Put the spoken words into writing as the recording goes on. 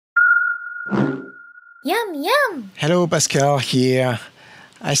Yum, yum! Hello, Pascal here.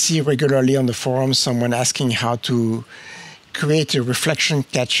 I see regularly on the forum someone asking how to create a reflection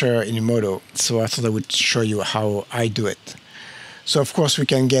catcher in MODO. So I thought I would show you how I do it. So of course we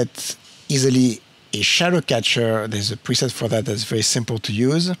can get easily a shadow catcher. There's a preset for that that's very simple to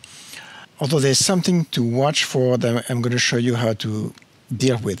use. Although there's something to watch for that I'm going to show you how to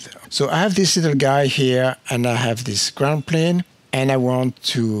deal with. So I have this little guy here and I have this ground plane and I want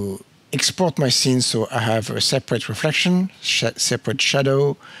to export my scene, so I have a separate reflection, separate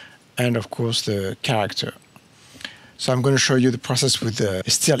shadow, and of course the character. So I'm going to show you the process with the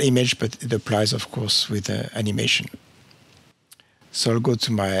still image, but it applies of course with the animation. So I'll go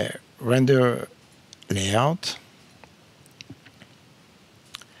to my render layout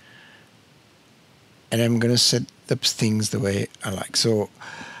and I'm going to set up things the way I like. So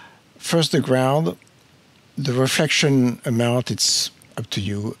first the ground, the reflection amount, it's up to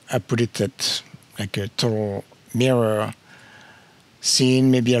you. I put it at like a total mirror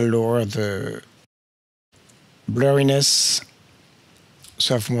scene. Maybe I'll lower the blurriness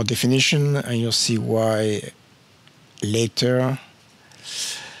so I have more definition, and you'll see why later.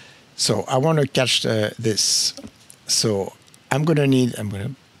 So I want to catch this. So I'm going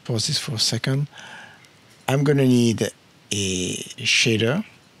to pause this for a second. I'm going to need a shader,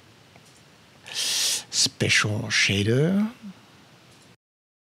 special shader.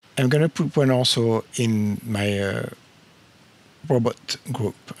 I'm going to put one also in my robot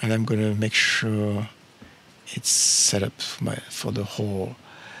group, and I'm going to make sure it's set up for the whole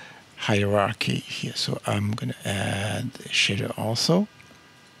hierarchy here. So I'm going to add a shader also.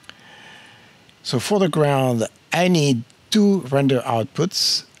 So for the ground, I need two render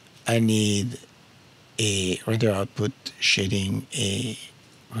outputs. I need a render output shading, a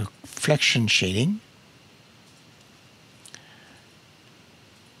reflection shading,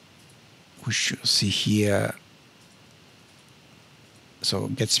 which you'll see here. So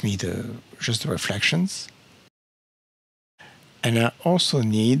it gets me just the reflections. And I also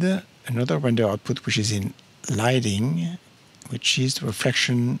need another render output, which is in lighting, which is the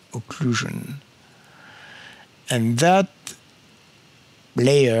reflection occlusion. And that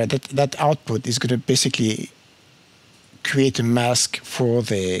layer, that output is going to basically create a mask for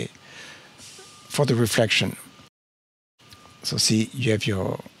the reflection. So see, you have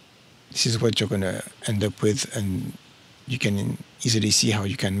this is what you're going to end up with, and you can easily see how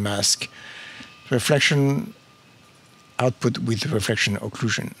you can mask reflection output with reflection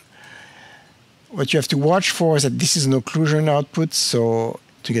occlusion. What you have to watch for is that this is an occlusion output, so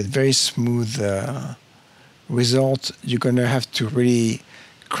to get very smooth result, you're going to have to really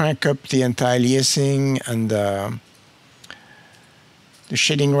crank up the anti-aliasing and the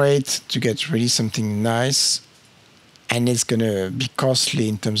shading rate to get really something nice, and it's going to be costly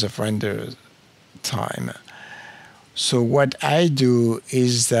in terms of render time. So what I do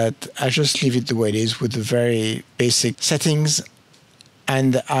is that I just leave it the way it is with the very basic settings,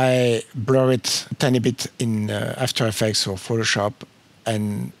 and I blur it a tiny bit in After Effects or Photoshop,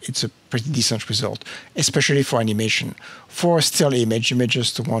 and it's a pretty decent result, especially for animation. For a still image, you may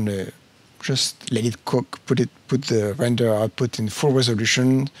just want to just let it cook, put the render output in full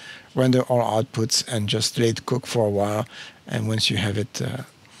resolution, render all outputs, and just let it cook for a while. And once you have it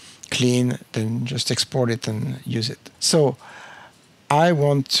clean, then just export it and use it. So I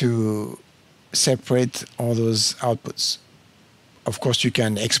want to separate all those outputs. Of course, you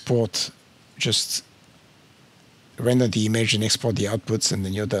can export, just render the image and export the outputs, and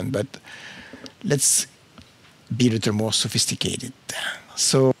then you're done. But let's be a little more sophisticated.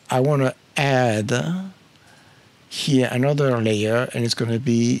 So I want to add here another layer, and it's going to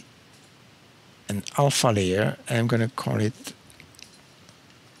be an alpha layer, and I'm going to call it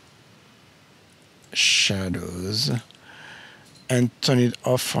shadows and turn it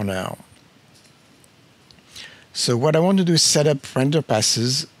off for now. So what I want to do is set up render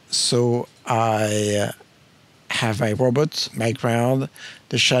passes. So I have my robot, my ground,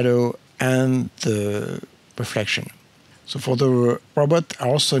 the shadow, and the reflection. So for the robot, I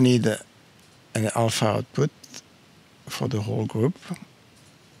also need an alpha output for the whole group.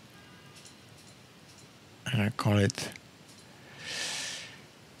 And I call it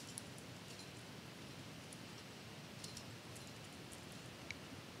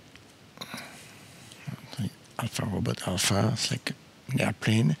alpha robot alpha. It's like an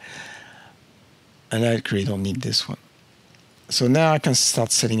airplane. And I actually don't need this one. So now I can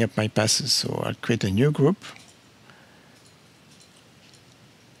start setting up my passes. So I'll create a new group.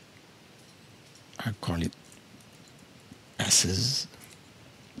 I'll call it passes.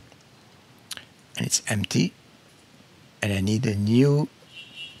 And it's empty. And I need a new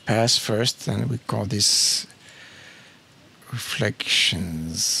pass first, and we call this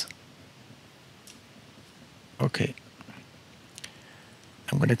reflections. Okay.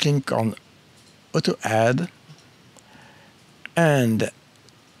 I'm going to click on auto add, and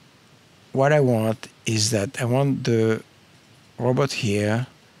what I want is that I want the robot here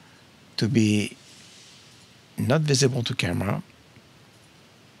to be not visible to camera.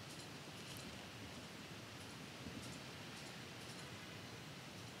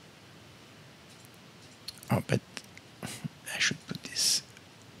 Oh, but I should put this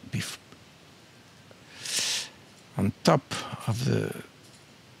on top of the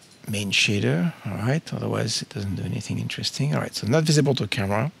main shader, all right? Otherwise, it doesn't do anything interesting. All right, so not visible to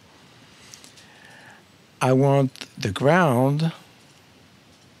camera. I want the ground,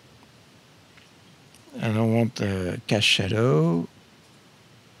 and I want the cast shadow.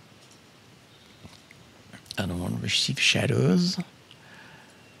 I don't want to receive shadows.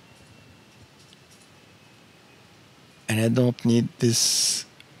 And I don't need this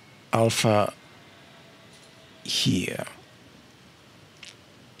alpha here.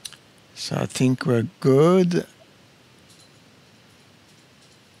 So I think we're good.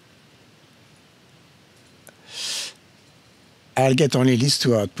 I'll get only these two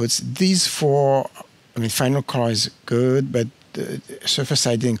outputs. These four, I mean, final color is good, but the surface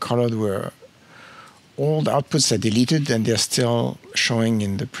ID and colored were all the outputs I deleted, and they're still showing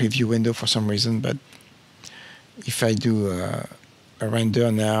in the preview window for some reason. But if I do a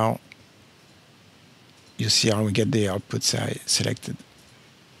render now, you see how we get the outputs I selected.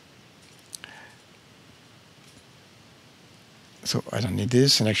 So I don't need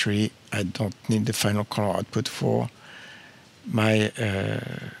this, and actually I don't need the final color output for my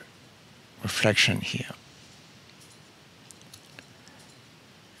reflection here.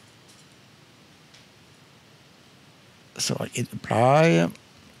 So I hit apply.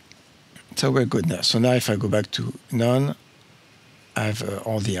 So we're good now. So now if I go back to none, I have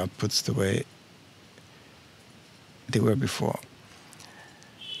all the outputs the way they were before.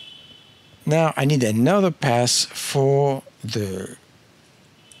 Now I need another pass for the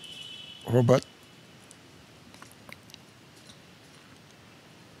robot.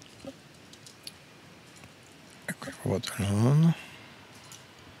 Okay, robot alone.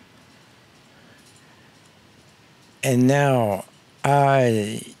 And now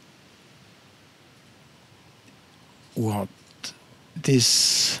I want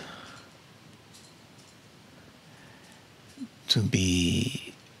this to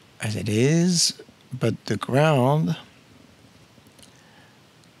be as it is, but the ground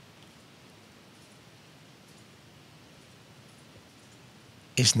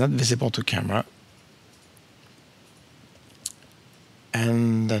is not visible to camera,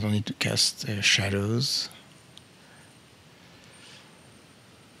 and I don't need to cast shadows.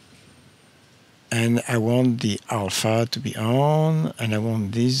 And I want the alpha to be on, and I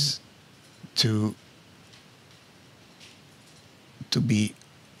want these to be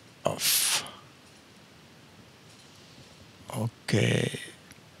off. Okay.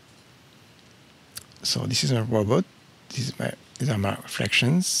 So this is my robot. These are my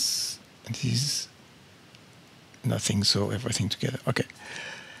reflections. And this is nothing, so everything together. Okay.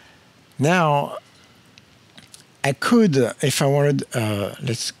 Now, I could, if I wanted,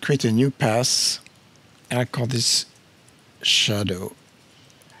 let's create a new pass. And I call this shadow.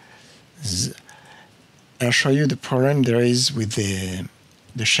 I'll show you the problem there is with the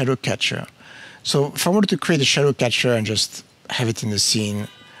shadow catcher. So if I wanted to create a shadow catcher and just have it in the scene,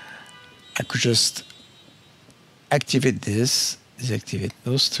 I could just activate this, deactivate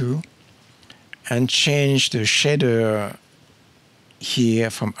those two, and change the shader here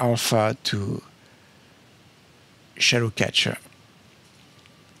from alpha to shadow catcher.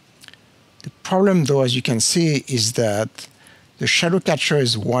 The problem, though, as you can see, is that the shadow catcher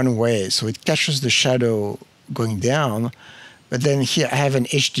is one way, so it catches the shadow going down, but then here I have an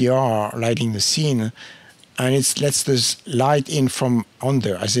HDR lighting the scene, and it lets this light in from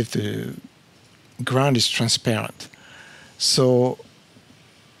under, as if the ground is transparent. So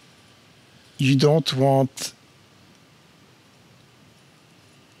you don't want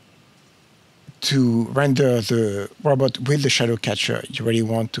to render the robot with the shadow catcher. You really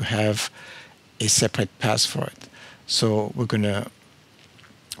want to have a separate pass for it. So we're going to,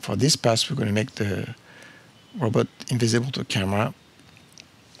 for this pass, we're going to make the robot invisible to camera.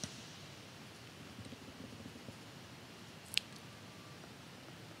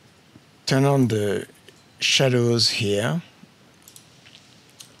 Turn on the shadows here.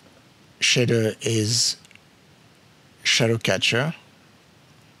 Shader is shadow catcher.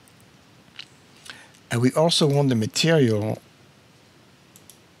 And we also want the material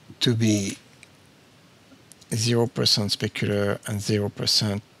to be 0% specular and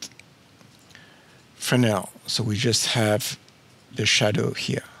 0% Fresnel. So we just have the shadow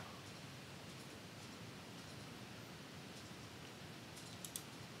here.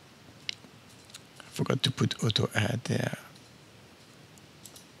 Forgot to put auto add there.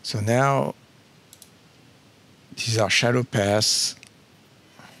 So now these are shadow paths.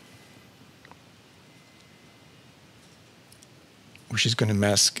 Which is going to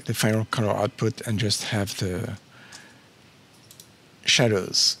mask the final color output and just have the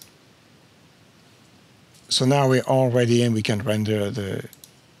shadows. So now we're all ready and we can render the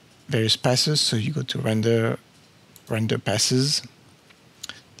various passes. So you go to render, render passes.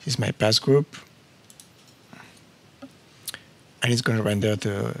 This is my pass group. And it's going to render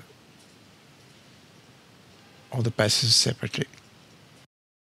all the passes separately.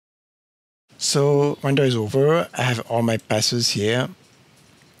 So render is over. I have all my passes here.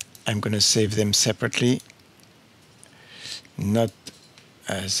 I'm going to save them separately, not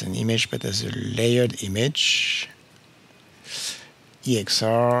as an image, but as a layered image.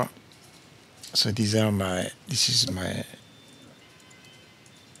 EXR. So this is my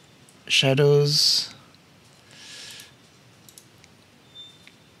shadows.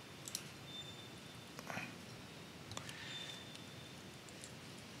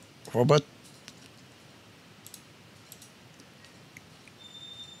 Robot.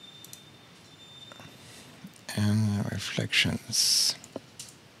 And reflections.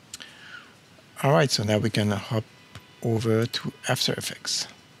 All right, so now we can hop over to After Effects.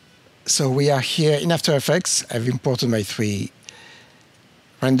 So we are here in After Effects. I've imported my 3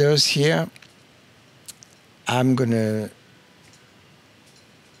 renders here. I'm gonna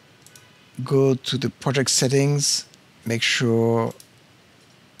go to the project settings, make sure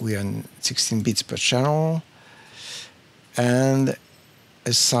we're on 16 bits per channel, and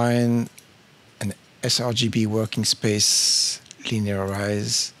assign an sRGB working space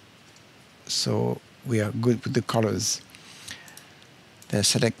linearize, so we are good with the colors. Then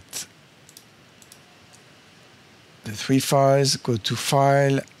select the 3 files, go to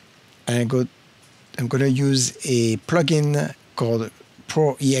File, and I'm going to use a plugin called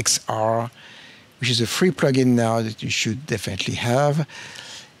ProEXR, which is a free plugin now that you should definitely have.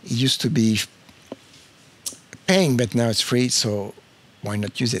 It used to be paying, but now it's free, so why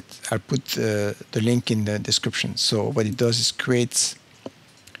not use it? I'll put the link in the description. So what it does is creates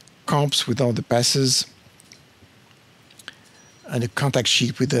comps with all the passes and a contact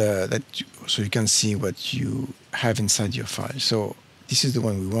sheet with so you can see what you have inside your file. So this is the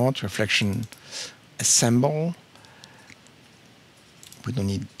one we want, reflection assemble. We don't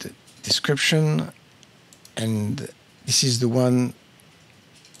need the description. And this is the one,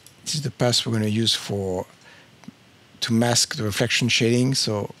 this is the path we're going to use to mask the reflection shading.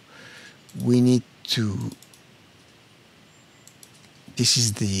 So we need to, this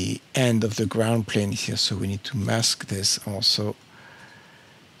is the end of the ground plane here, so we need to mask this also.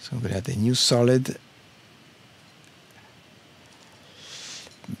 So I'm going to add a new solid.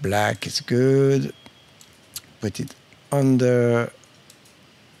 Black is good. Put it under,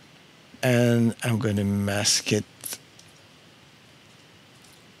 and I'm going to mask it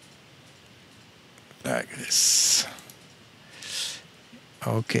like this.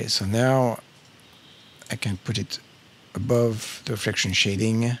 Okay, so now I can put it above the reflection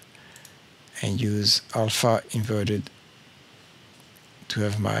shading and use alpha inverted to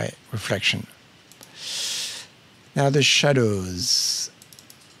have my reflection. Now the shadows.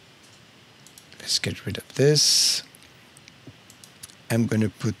 Let's get rid of this. I'm going to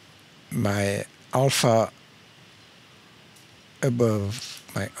put my alpha above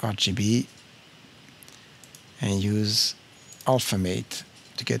my RGB and use alpha mate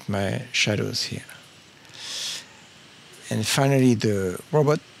to get my shadows here. And finally the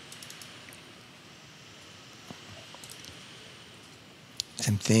robot.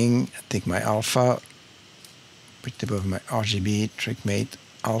 Same thing, I take my alpha, put it above my RGB, trick mate,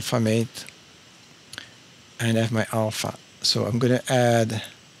 alpha mate, and I have my alpha. So I'm going to add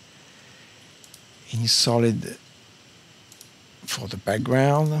a solid for the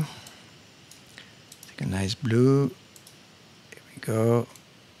background. Take a nice blue. Here we go.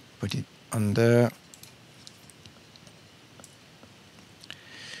 Put it under.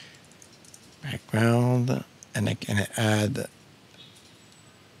 Background. And I can add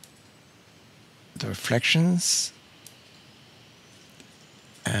the reflections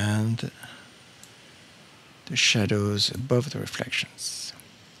and the shadows above the reflections.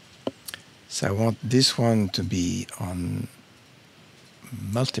 So I want this one to be on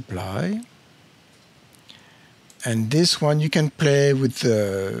multiply, And this one, you can play with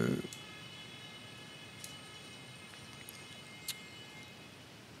the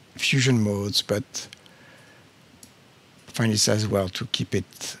fusion modes, but find this as well to keep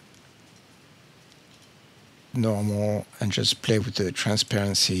it normal and just play with the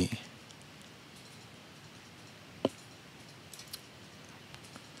transparency.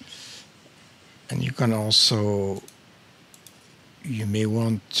 And you can also, you may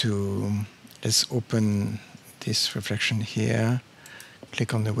want to, let's open this reflection here,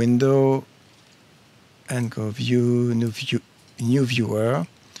 click on the window and go view, new viewer.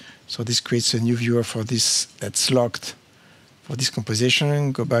 So this creates a new viewer for this that's locked for this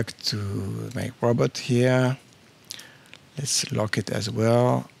composition. Go back to my robot here. Let's lock it as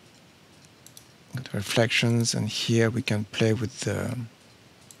well. Go to reflections, and here we can play with the,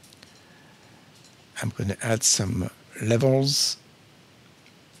 I'm going to add some levels.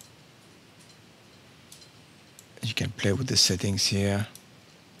 You can play with the settings here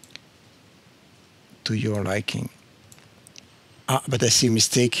to your liking. But I see a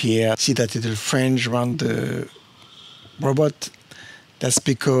mistake here. See that little fringe around the robot? That's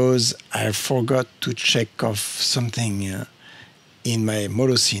because I forgot to check off something in my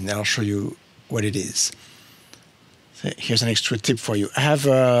MODO scene. I'll show you what it is. So here's an extra tip for you. I have,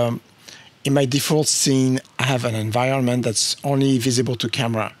 in my default scene, I have an environment that's only visible to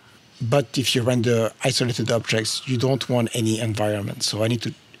camera. But if you render isolated objects, you don't want any environment. So I need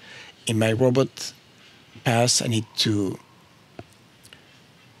to, in my robot pass, I need to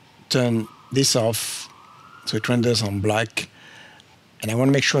turn this off so it renders on black. And I want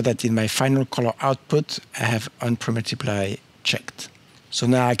to make sure that in my final color output, I have unpromultiply checked. So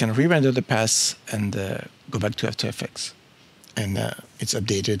now I can re-render the pass and go back to After Effects. And it's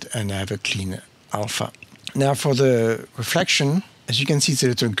updated and I have a clean alpha. Now for the reflection, as you can see, it's a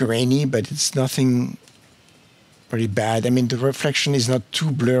little grainy, but it's nothing very bad. I mean, the reflection is not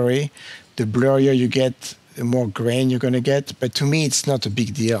too blurry. The blurrier you get, the more grain you're going to get. But to me, it's not a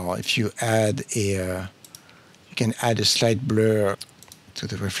big deal. If you add a, you can add a slight blur to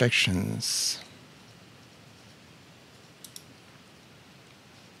the reflections.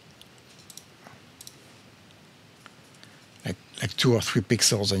 Like 2 or 3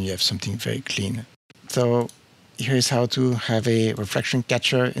 pixels, and you have something very clean. So here's how to have a reflection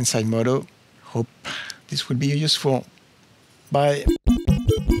catcher inside MODO. Hope this will be useful. Bye.